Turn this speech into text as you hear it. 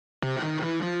Hi,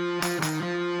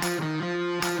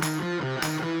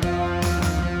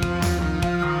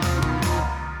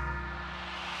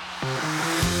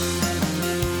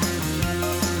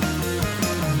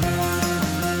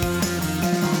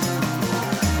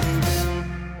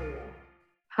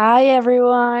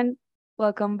 everyone.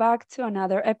 Welcome back to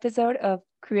another episode of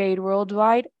Create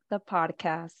Worldwide, the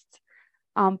podcast.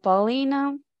 I'm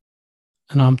Paulina,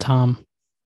 And I'm Tom.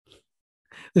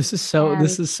 This and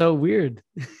is so weird.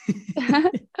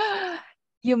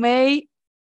 you may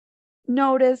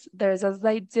notice there's a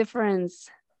slight difference,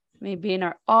 maybe in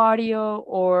our audio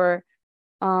or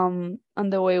on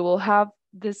the way we'll have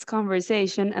this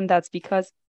conversation, and that's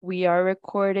because we are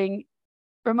recording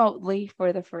remotely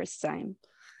for the first time.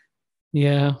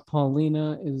 Yeah,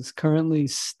 Paulina is currently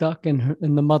stuck in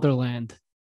the motherland.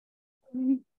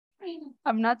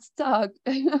 I'm not stuck.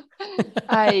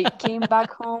 I came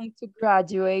back home to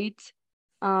graduate.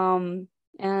 Um,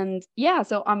 and yeah,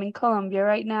 so I'm in Colombia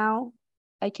right now.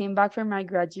 I came back from my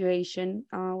graduation,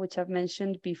 which I've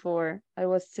mentioned before. I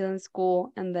was still in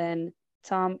school, and then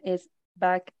Tom is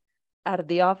back at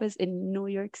the office in New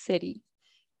York City.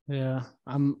 Yeah,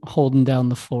 I'm holding down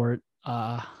the fort.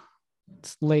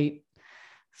 It's late.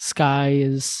 Sky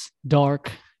is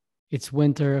dark. It's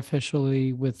winter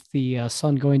officially with the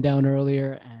sun going down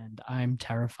earlier, and I'm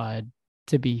terrified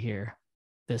to be here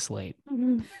this late.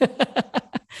 Mhm.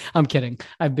 I'm kidding.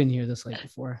 I've been here this late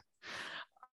before.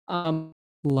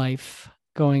 Life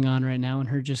going on right now and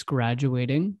her just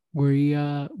graduating. We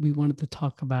wanted to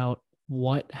talk about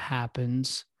what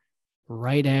happens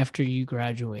right after you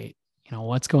graduate. You know,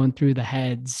 what's going through the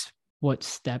heads, what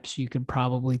steps you could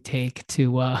probably take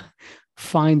to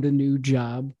find a new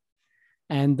job.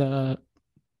 And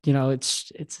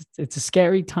it's a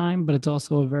scary time, but it's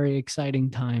also a very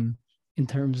exciting time in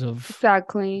terms of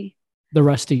Exactly. the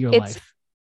rest of your It's life.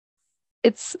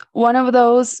 it's one of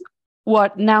those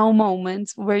what now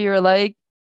moments where you're like,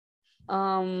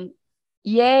 um,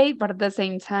 yay, but at the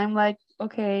same time, like,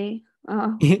 okay,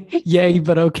 Yay,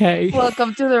 but okay.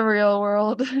 welcome to the real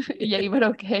world. Yay, but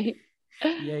okay.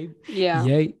 Yay, Yeah.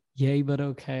 yay, but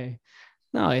okay.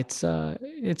 No, it's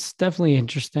definitely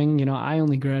interesting. You know, I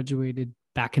only graduated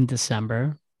back in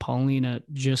December. Paulina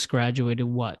just graduated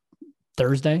what,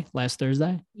 Thursday? Last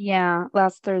Thursday? Yeah,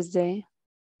 last Thursday.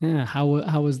 Yeah, how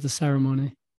was the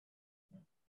ceremony?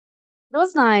 It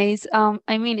was nice.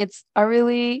 I mean, it's a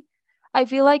really, I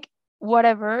feel like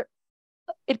whatever,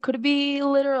 it could be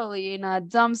literally in a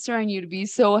dumpster and you'd be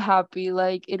so happy.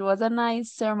 Like it was a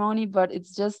nice ceremony, but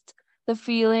it's just the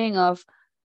feeling of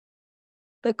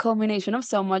the culmination of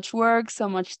so much work, so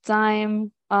much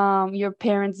time, your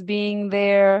parents being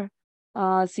there,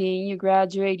 seeing you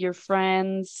graduate, your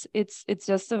friends. It's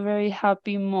just a very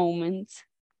happy moment.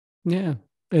 Yeah,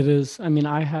 it is. I mean,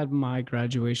 I had my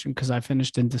graduation because I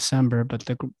finished in December, but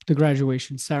the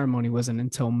graduation ceremony wasn't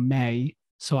until May.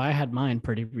 So I had mine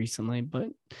pretty recently, but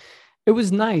it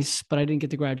was nice, but I didn't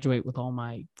get to graduate with all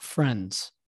my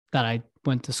friends that I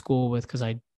went to school with because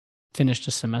I finished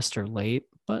a semester late.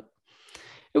 But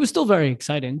it was still very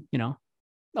exciting, you know,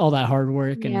 all that hard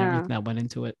work and everything Yeah. that went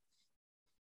into it.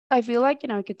 I feel like in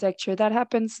architecture that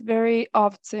happens very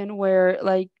often where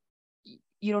like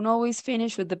you don't always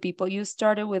finish with the people you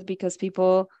started with because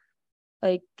people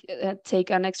like take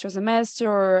an extra semester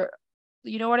or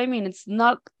you know what I mean? It's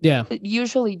not Yeah. it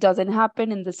usually doesn't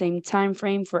happen in the same time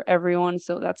frame for everyone.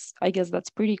 So that's I guess that's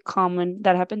pretty common.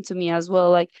 That happened to me as well.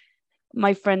 Like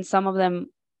my friends, some of them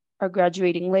are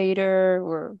graduating later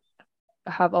or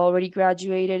have already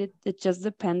graduated. It just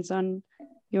depends on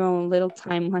your own little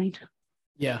timeline.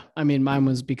 Yeah. I mean, mine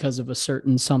was because of a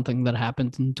certain something that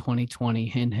happened in 2020.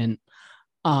 Hint, hint.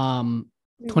 Um,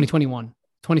 Mm. 2021,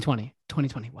 2020,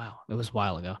 2020. Wow. It was a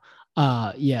while ago.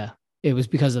 Yeah. It was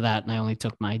because of that. And I only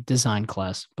took my design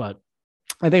class, but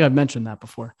I think I've mentioned that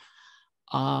before.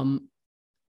 Um,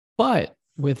 but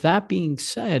with that being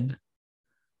said,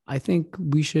 I think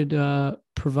we should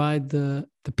provide the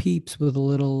peeps with a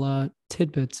little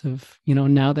tidbits of, you know,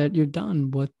 now that you're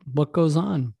done, what goes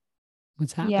on,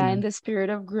 what's Yeah, in happening. the spirit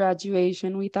of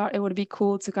graduation, we thought it would be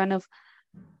cool to kind of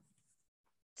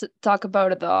talk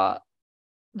about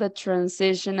the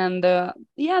transition and the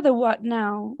yeah the what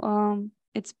now.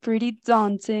 It's pretty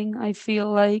daunting. I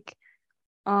feel like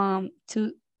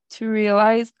to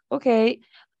realize okay,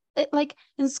 like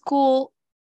in school,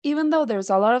 even though there's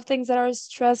a lot of things that are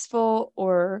stressful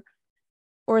or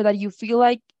that you feel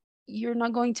like you're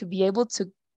not going to be able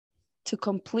to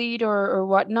complete or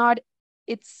whatnot,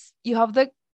 it's you have the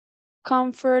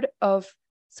comfort of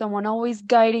someone always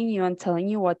guiding you and telling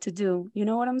you what to do. You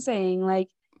know what I'm saying? Like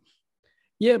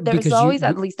Yeah, There's because always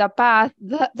at least a path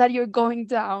that you're going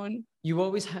down. you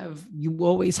always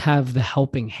have the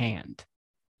helping hand.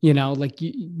 Like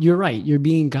you're right. You're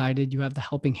being guided. You have the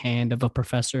helping hand of a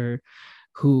professor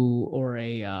who or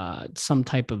a some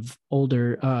type of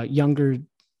older younger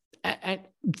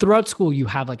throughout school you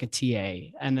have like a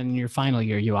TA, and then in your final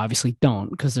year you obviously don't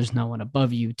because there's no one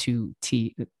above you to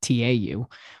TA you,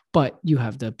 but you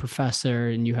have the professor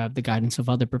and you have the guidance of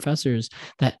other professors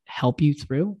that help you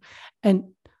through. And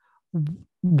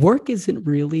work isn't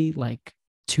really like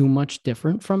too much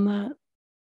different from that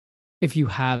if you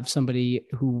have somebody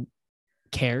who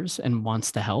cares and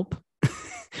wants to help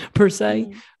per se.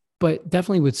 Mhm. But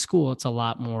definitely with school it's a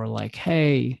lot more like,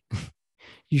 hey,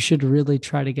 you should really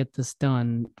try to get this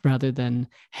done rather than,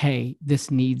 hey, this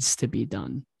needs to be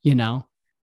done.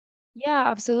 Yeah,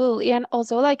 absolutely. And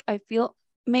also, like, I feel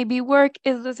maybe work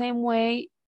is the same way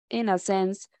in a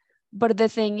sense, but the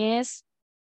thing is,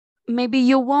 maybe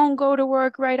you won't go to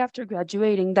work right after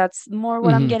graduating. That's more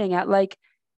what I'm Mm-hmm. getting at. Like,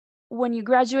 when you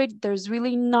graduate, there's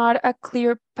really not a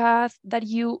clear path that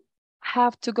you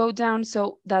have to go down.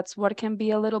 So that's what can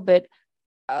be a little bit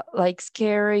like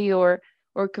scary or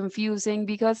confusing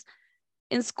because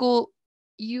in school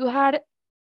you had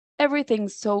everything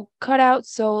so cut out.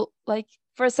 So like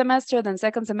first semester, then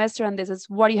second semester, and this is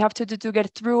what you have to do to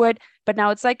get through it. But now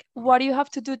it's like, what do you have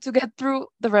to do to get through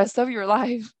the rest of your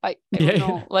life? I Yeah, don't yeah.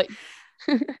 know. Like,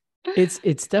 It's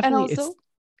and definitely it's also,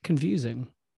 confusing.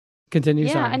 Continue,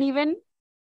 yeah, and sorry. even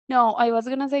no, I was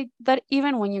gonna say that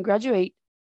even when you graduate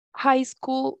high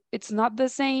school, it's not the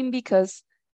same because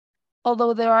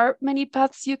although there are many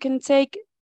paths you can take,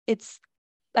 it's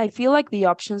I feel like the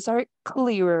options are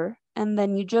clearer and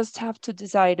then you just have to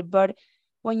decide. But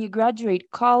when you graduate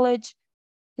college,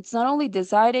 it's not only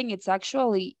deciding, it's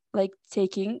actually like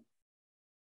taking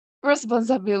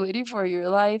responsibility for your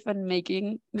life and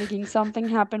making something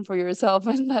happen for yourself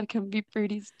and that can be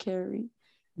pretty scary.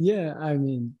 Yeah, I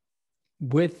mean,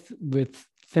 with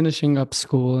finishing up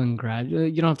school and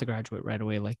graduate, you don't have to graduate right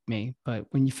away like me, but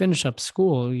when you finish up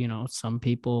school, some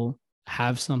people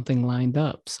have something lined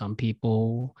up. Some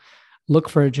people look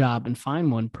for a job and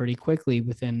find one pretty quickly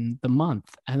within the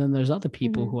month. And then there's other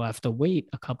people Hmm. who have to wait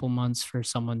a couple months for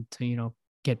someone to,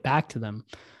 get back to them.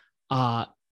 Uh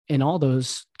in all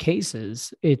those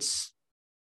cases, it's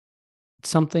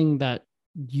something that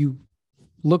you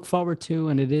look forward to,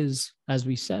 and it is, as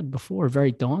we said before,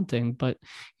 very daunting. But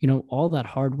all that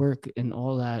hard work and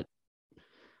all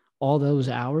those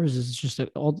hours is just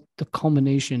all the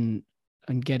culmination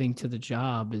and getting to the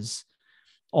job is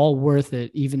all worth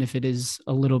it, even if it is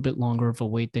a little bit longer of a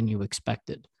wait than you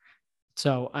expected.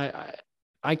 So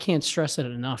I can't stress it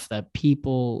enough that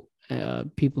people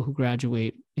who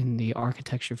graduate in the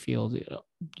architecture field,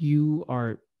 you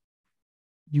are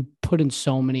you put in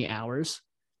so many hours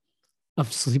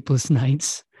of sleepless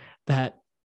nights that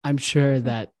I'm sure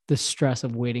that the stress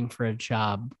of waiting for a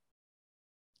job,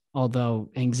 although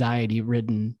anxiety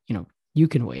ridden, you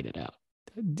can wait it out.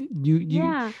 You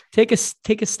Yeah. take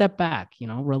a step back,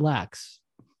 relax.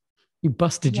 You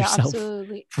busted Yeah, yourself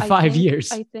absolutely. for I 5 think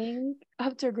years. I think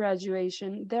after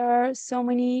graduation there are so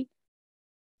many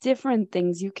different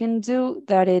things you can do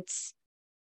that it's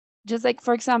just like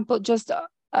for example just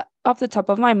off the top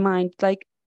of my mind like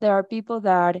there are people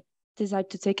that decide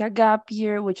to take a gap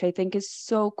year which I think is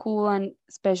so cool and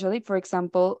especially for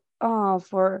example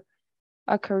for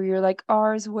a career like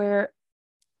ours where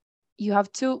you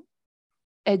have to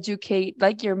educate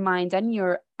like your mind and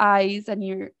your eyes and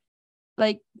your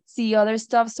like see other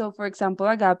stuff. So for example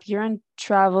a gap year and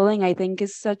traveling I think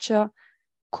is such a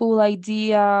cool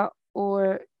idea.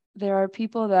 Or there are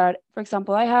people that, for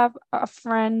example, I have a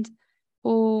friend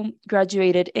who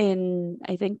graduated in,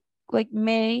 I think, like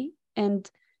May, and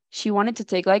she wanted to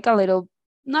take like a little,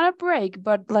 not a break,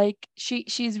 but like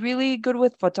she's really good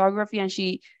with photography, and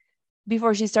she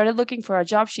before she started looking for a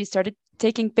job, she started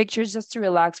taking pictures just to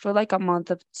relax for like a month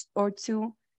or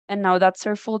two, and now that's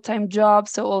her full-time job.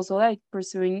 So also like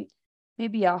pursuing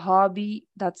maybe a hobby.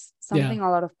 That's Yeah. something a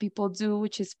lot of people do,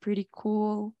 which is pretty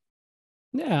cool.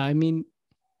 Yeah. I mean,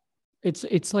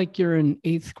 it's like you're in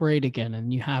eighth grade again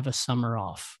and you have a summer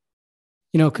off.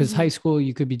 Because high Mhm. school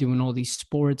you could be doing all these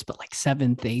sports, but like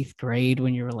seventh, eighth grade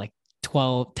when you were like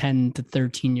 12, 10 to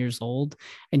 13 years old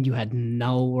and you had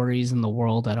no worries in the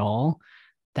world at all.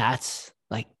 That's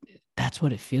like that's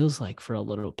what it feels like for a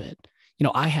little bit.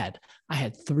 I had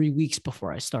 3 weeks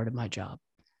before I started my job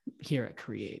here at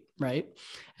Create, right?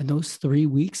 And those 3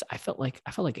 weeks, I felt like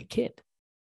a kid.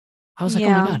 I was like, oh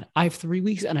my Yeah. God, I have 3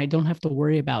 weeks and I don't have to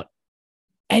worry about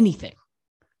anything.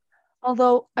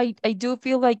 Although I do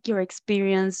feel like your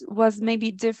experience was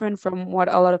maybe different from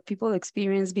what a lot of people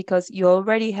experience because you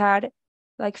already had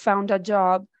like found a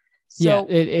job. Yeah, So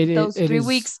those it three is.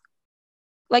 weeks,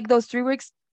 like those 3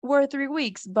 weeks were 3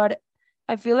 weeks. But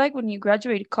I feel like when you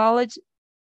graduate college,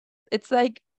 it's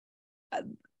like uh,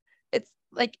 it's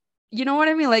like you know what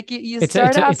I mean? Like you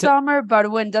start a It's a. summer,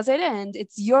 but when does it end?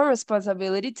 It's your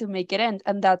responsibility to make it end.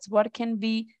 And that's what can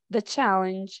be the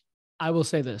challenge. I will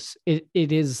say this: it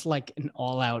is like an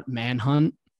all out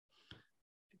manhunt.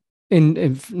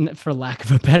 For lack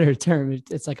of a better term,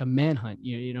 it's like a manhunt.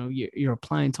 You know you're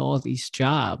applying to all these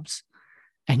jobs,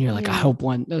 and you're like, I Yeah. hope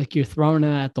one, like you're throwing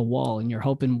it at the wall, and you're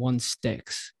hoping one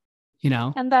sticks. You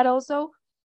know? And that also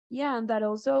Yeah, and that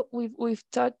also we've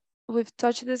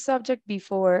touched this subject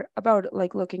before about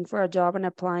like looking for a job and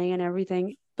applying and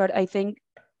everything, but I think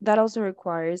that also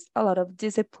requires a lot of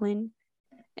discipline.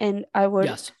 And I would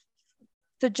Yes.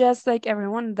 suggest like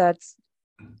everyone that's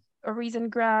a recent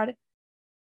grad,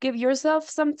 give yourself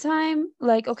some time.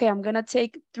 Like, okay, I'm gonna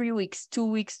take 3 weeks, 2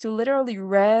 weeks to literally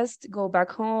rest, go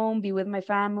back home, be with my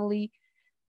family,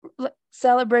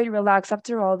 celebrate, relax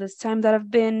after all this time that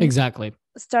I've been Exactly.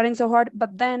 studying so hard,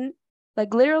 but then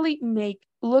like literally make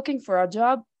looking for a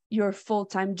job your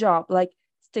full-time job. Like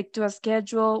stick to a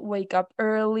schedule, wake up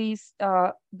early,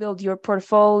 build your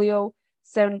portfolio,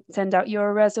 send out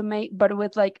your resume, but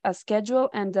with like a schedule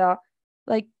and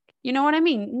like you know what I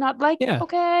mean? Not like Yeah.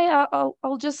 okay,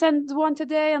 I'll just send one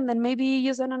today and then maybe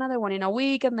you send another one in a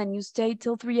week and then you stay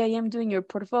till 3 a.m. doing your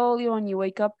portfolio and you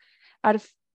wake up at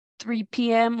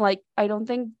 3 p.m. Like I don't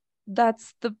think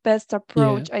that's the best Yeah.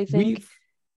 approach. I think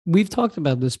We've talked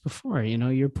about this before. You know,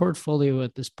 your portfolio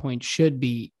at this point should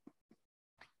be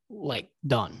like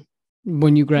done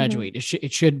when you mhm, graduate.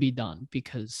 It should be done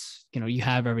because you know you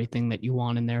have everything that you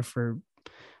want in there for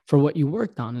what you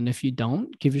worked on. And if you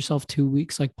don't, give yourself 2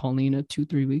 weeks, like Paulina, 2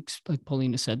 3 weeks, like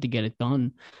Paulina said, to get it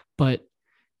done. But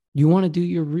you want to do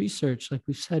your research, like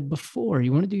we've said before.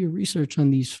 You want to do your research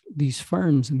on these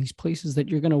firms and these places that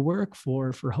you're going to work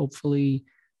for hopefully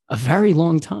a very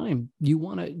long time. You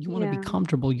want to be yeah.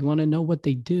 comfortable. You want to know what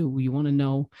they do. You want to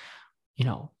know, you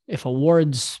know, if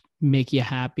awards make you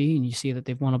happy and you see that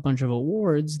they've won a bunch of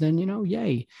awards, then you know,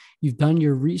 yay, you've done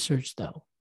your research though.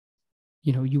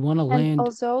 You know, you want to And land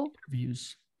also,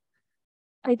 interviews.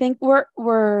 I think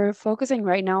we're focusing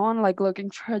right now on like looking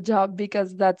for a job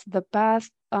because that's the path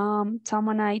Tom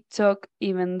and I took,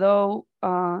 even though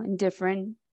in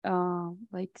different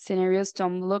like scenarios,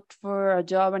 Tom looked for a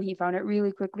job and he found it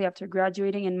really quickly after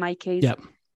graduating. In my case, Yep.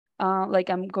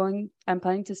 like I'm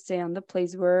planning to stay on the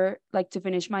place where like to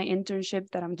finish my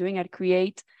internship that I'm doing at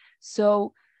Create.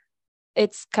 So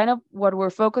it's kind of what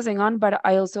we're focusing on, but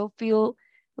I also feel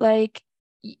like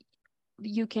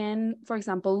you can, for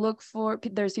example, look for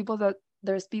there's people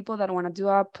that want to do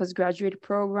a postgraduate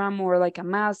program or like a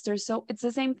master. So it's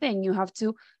the same thing. You have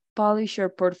to polish your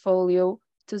portfolio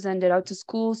to send it out to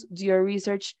schools, do your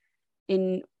research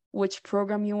in which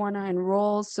program you want to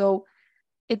enroll. So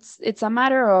it's a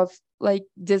matter of like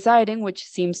deciding, which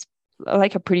seems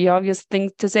like a pretty obvious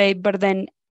thing to say, but then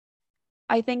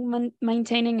I think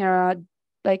maintaining a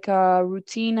like a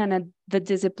routine and the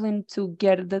discipline to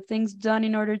get the things done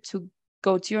in order to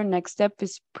go to your next step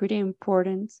is pretty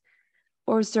important.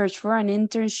 Or search for an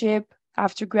internship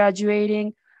after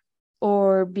graduating,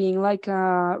 or being like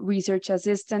a research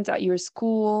assistant at your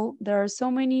school. There are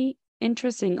so many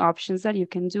interesting options that you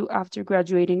can do after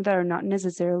graduating that are not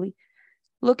necessarily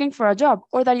looking for a job,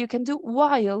 or that you can do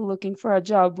while looking for a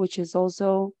job, which is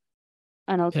also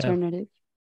an Yeah. alternative.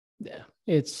 Yeah.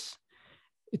 It's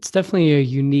definitely a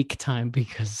unique time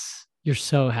because you're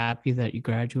so happy that you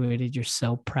graduated. You're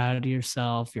so proud of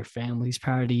yourself. Your family's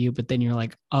proud of you. But then you're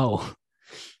like, oh,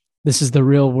 this is the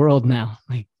real world now.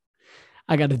 Like,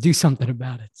 I got to do something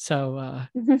about it. So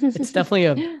it's definitely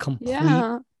a complete,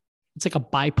 Yeah. it's like a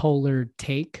bipolar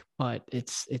take, but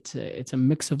it's a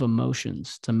mix of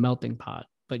emotions. It's a melting pot.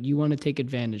 But you want to take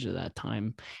advantage of that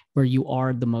time where you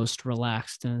are the most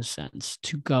relaxed in a sense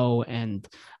to go and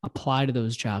apply to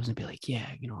those jobs and be like, yeah,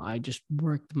 you know, I just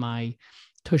worked my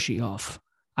tushy off.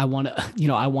 I want to, you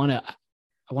know, I want to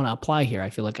apply here. I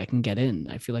feel like I can get in.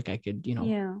 I feel like I could, you know,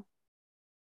 Yeah.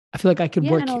 I feel like I could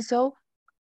Yeah, work and here. also,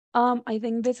 I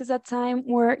think this is a time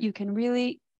where you can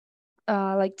really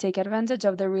like take advantage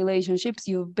of the relationships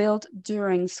you've built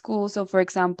during school. So, for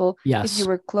example, if you Yes.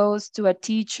 were close to a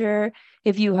teacher,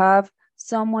 if you have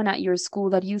someone at your school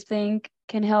that you think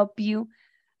can help you,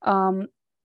 um,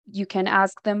 you can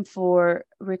ask them for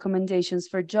recommendations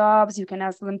for jobs. You can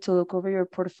ask them to look over your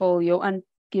portfolio and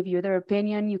give you their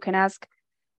opinion. You can ask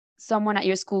someone at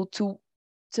your school to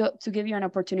to give you an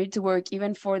opportunity to work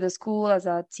even for the school as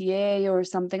a TA or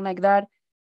something like that.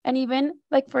 And even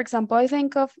like, for example, I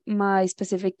think of my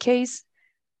specific case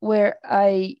where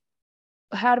I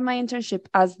had my internship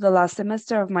as the last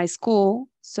semester of my school.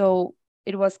 So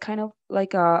it was kind of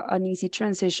like an easy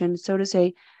transition, so to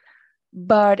say.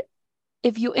 But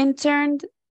if you interned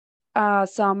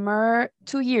summer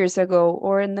 2 years ago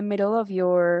or in the middle of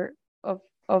your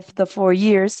of the 4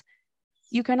 years,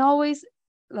 you can always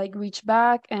like reach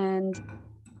back and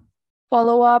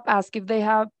follow up, ask if they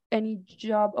have any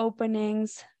job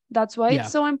openings. That's why it's Yeah.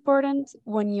 so important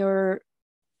when you're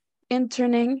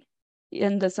interning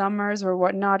in the summers or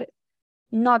whatnot,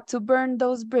 not to burn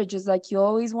those bridges. Like you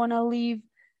always want to leave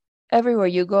everywhere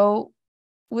you go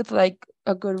with like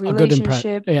a good A good impression.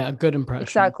 relationship. Yeah. A good impression.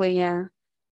 Exactly, yeah.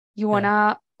 You want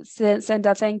Yeah. to send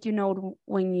a thank you note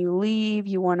when you leave.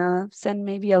 You want to send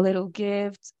maybe a little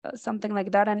gift, something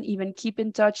like that, and even keep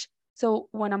in touch. So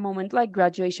when a moment like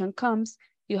graduation comes,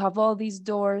 you have all these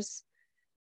doors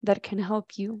that can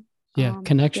help you Yeah.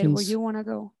 get where you want to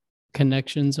go.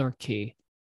 Connections are key.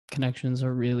 Connections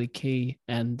are really key.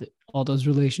 And all those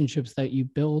relationships that you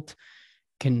built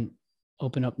can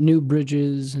open up new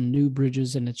bridges and new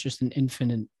bridges. And it's just an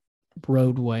infinite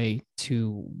roadway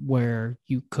to where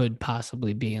you could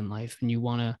possibly be in life. And you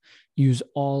want to use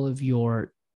all of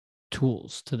your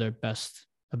tools to their best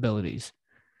abilities.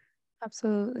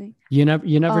 Absolutely. You Um,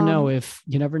 never know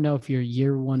if your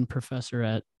year one professor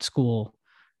at school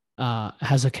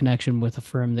has a connection with a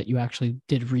firm that you actually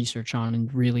did research on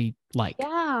and really like.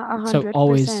 yeah, a So hundred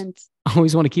always percent.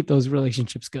 always want to keep those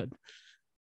relationships good.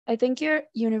 I think your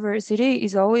university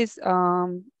is always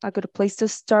a good place to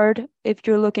start if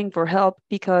you're looking for help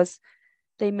because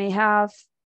they may have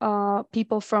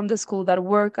people from the school that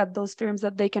work at those firms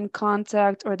that they can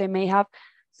contact, or they may have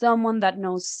someone that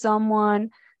knows someone.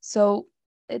 So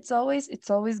it's always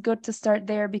good to start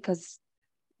there because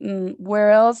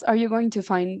where else are you going to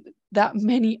find that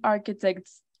many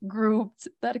architects groups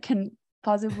that can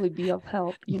possibly be of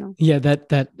help, you know? Yeah,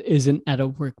 that isn't at a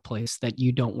workplace that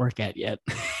you don't work at yet.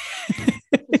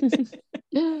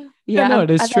 Yeah, Yeah, no, it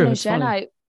is as I true. It's mentioned, funny. I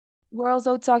we're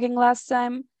also talking last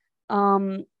time.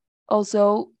 Um,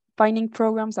 Also, finding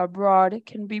programs abroad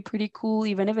can be pretty cool,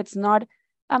 even if it's not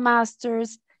a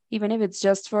master's, even if it's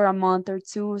just for a month or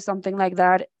two, something like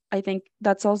that. I think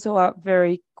that's also a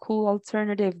very cool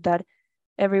alternative that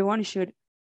everyone should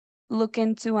look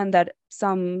into and that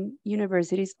some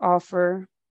universities offer,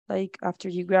 like after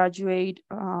you graduate,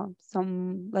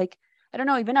 some like, I don't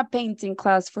know, even a painting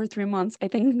class for 3 months. I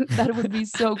think that would be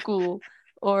so cool.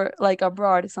 Or like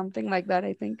abroad, something like that.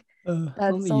 I think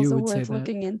that's Only you also would say worth that.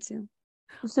 looking into.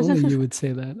 Only you would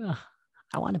say that.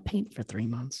 I want to paint for 3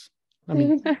 months. I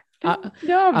mean, I,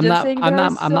 No, I'm just saying there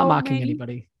are I'm not so mocking many.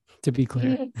 anybody. To be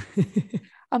clear.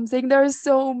 I'm saying there are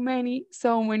so many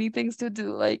things to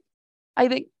do. Like I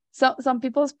think some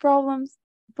people's problem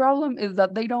is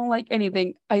that they don't like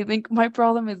anything. I think my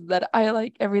problem is that I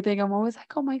like everything. I'm always like,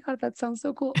 oh my God, that sounds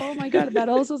so cool. Oh my God, that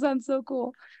also sounds so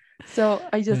cool. So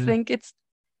I just Yeah. think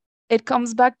it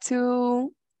comes back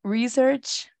to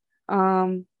research,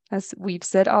 as we've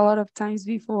said a lot of times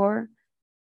before,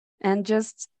 and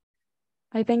just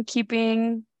I think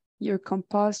keeping your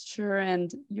composure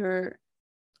and your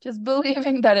just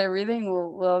believing that everything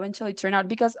will eventually turn out,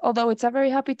 because although it's a very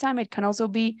happy time, it can also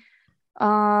be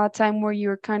a time where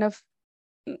you're kind of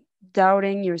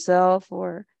doubting yourself,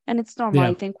 or and it's normal. I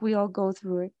Yeah. think we all go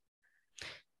through it.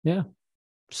 Yeah.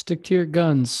 Stick to your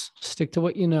guns. Stick to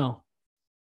what you know.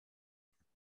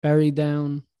 Bury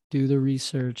down, do the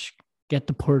research, get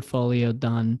the portfolio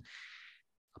done,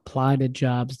 apply to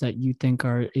jobs that you think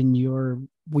are in your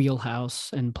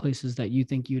wheelhouse and places that you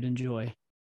think you'd enjoy.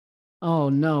 Oh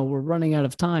no, we're running out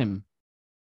of time.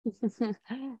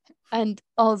 And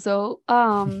also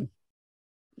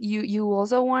you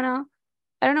also wanna,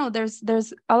 I don't know,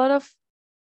 there's a lot of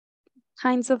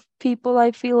kinds of people,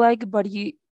 I feel like, but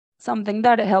you something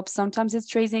that helps sometimes is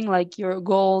tracing like your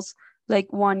goals,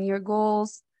 like 1 year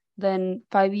goals, then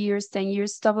 5 years, 10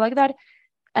 years, stuff like that.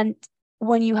 And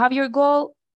when you have your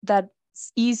goal,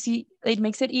 that's easy. It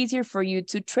makes it easier for you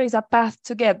to trace a path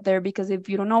to get there, because if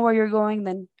you don't know where you're going,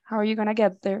 then how are you gonna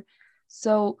get there?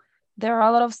 So there are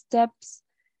a lot of steps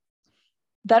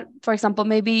that, for example,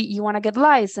 maybe you want to get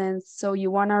licensed, so you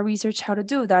want to research how to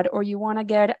do that, or you want to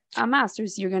get a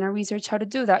master's, you're going to research how to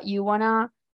do that. You want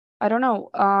to, I don't know,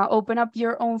 open up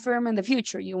your own firm in the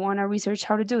future, you want to research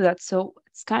how to do that. So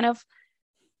it's kind of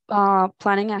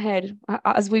planning ahead.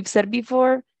 As we've said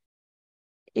before,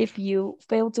 if you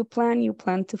fail to plan, you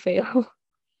plan to fail.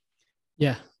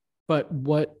 Yeah. But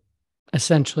what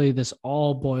essentially this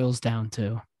all boils down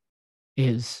to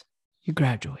is you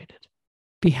graduated.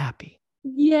 Be happy.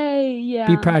 Yay, Be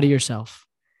yeah. proud of yourself.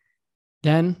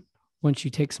 Then, once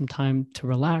you take some time to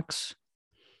relax,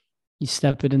 you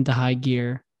step it into high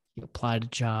gear, you apply to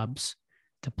jobs,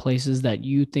 to places that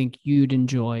you think you'd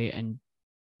enjoy. And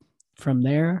from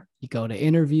there, you go to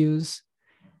interviews,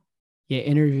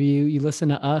 you listen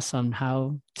to us on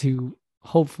how to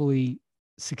hopefully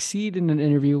succeed in an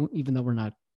interview, even though we're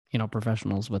not,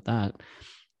 professionals with that.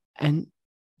 And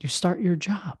you start your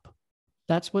job.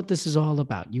 That's what this is all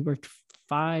about. You worked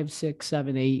 5, 6,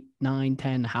 7, 8, 9,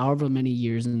 10, however many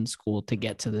years in school to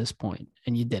get to this point,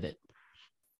 and you did it.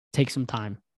 Take some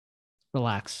time,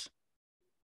 relax,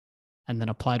 and then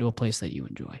apply to a place that you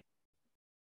enjoy.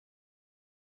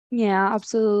 Yeah,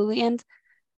 absolutely. And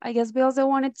I guess we also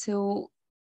wanted to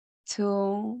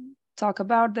talk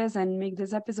about this and make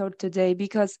this episode today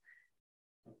because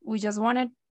we just wanted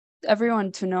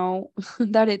everyone to know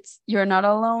that you're not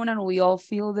alone and we all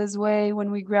feel this way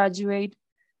when we graduate.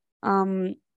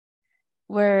 Um,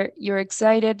 where you're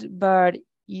excited but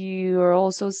you're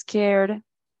also scared.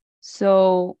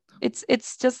 So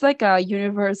it's just like a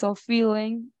universal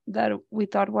feeling that we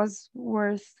thought was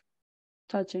worth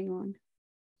touching on.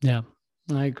 Yeah,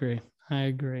 I agree. I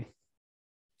agree.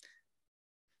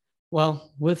 Well,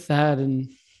 with that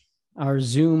and our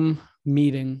Zoom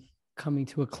meeting coming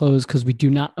to a close because we do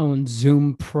not own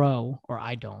Zoom Pro, or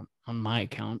I don't on my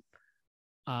account,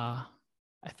 I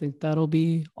think that'll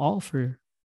be all for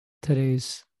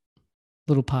today's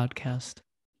little podcast.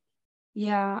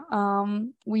 Yeah,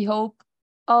 we hope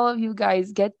all of you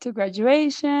guys get to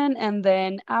graduation and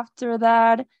then after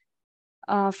that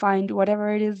find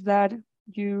whatever it is that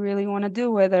you really want to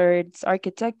do, whether it's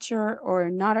architecture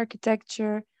or not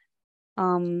architecture.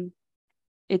 um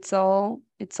it's all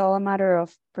a matter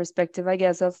of perspective, I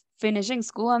guess, of finishing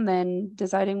school and then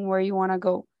deciding where you want to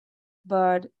go.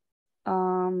 But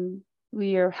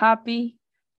we are happy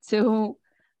to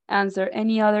answer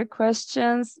any other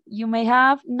questions you may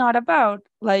have, not about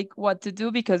like what to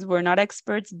do because we're not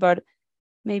experts, but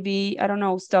maybe, I don't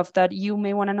know, stuff that you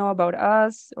may want to know about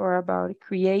us or about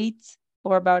create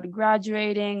or about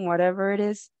graduating, whatever it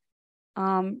is.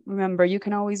 Remember, you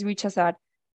can always reach us at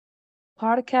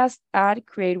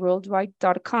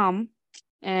podcast@createworldwide.com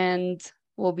and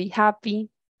we'll be happy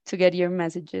to get your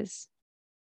messages.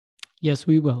 Yes,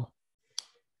 we will.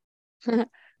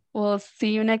 We'll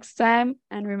see you next time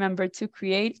and remember to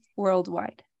create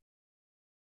worldwide.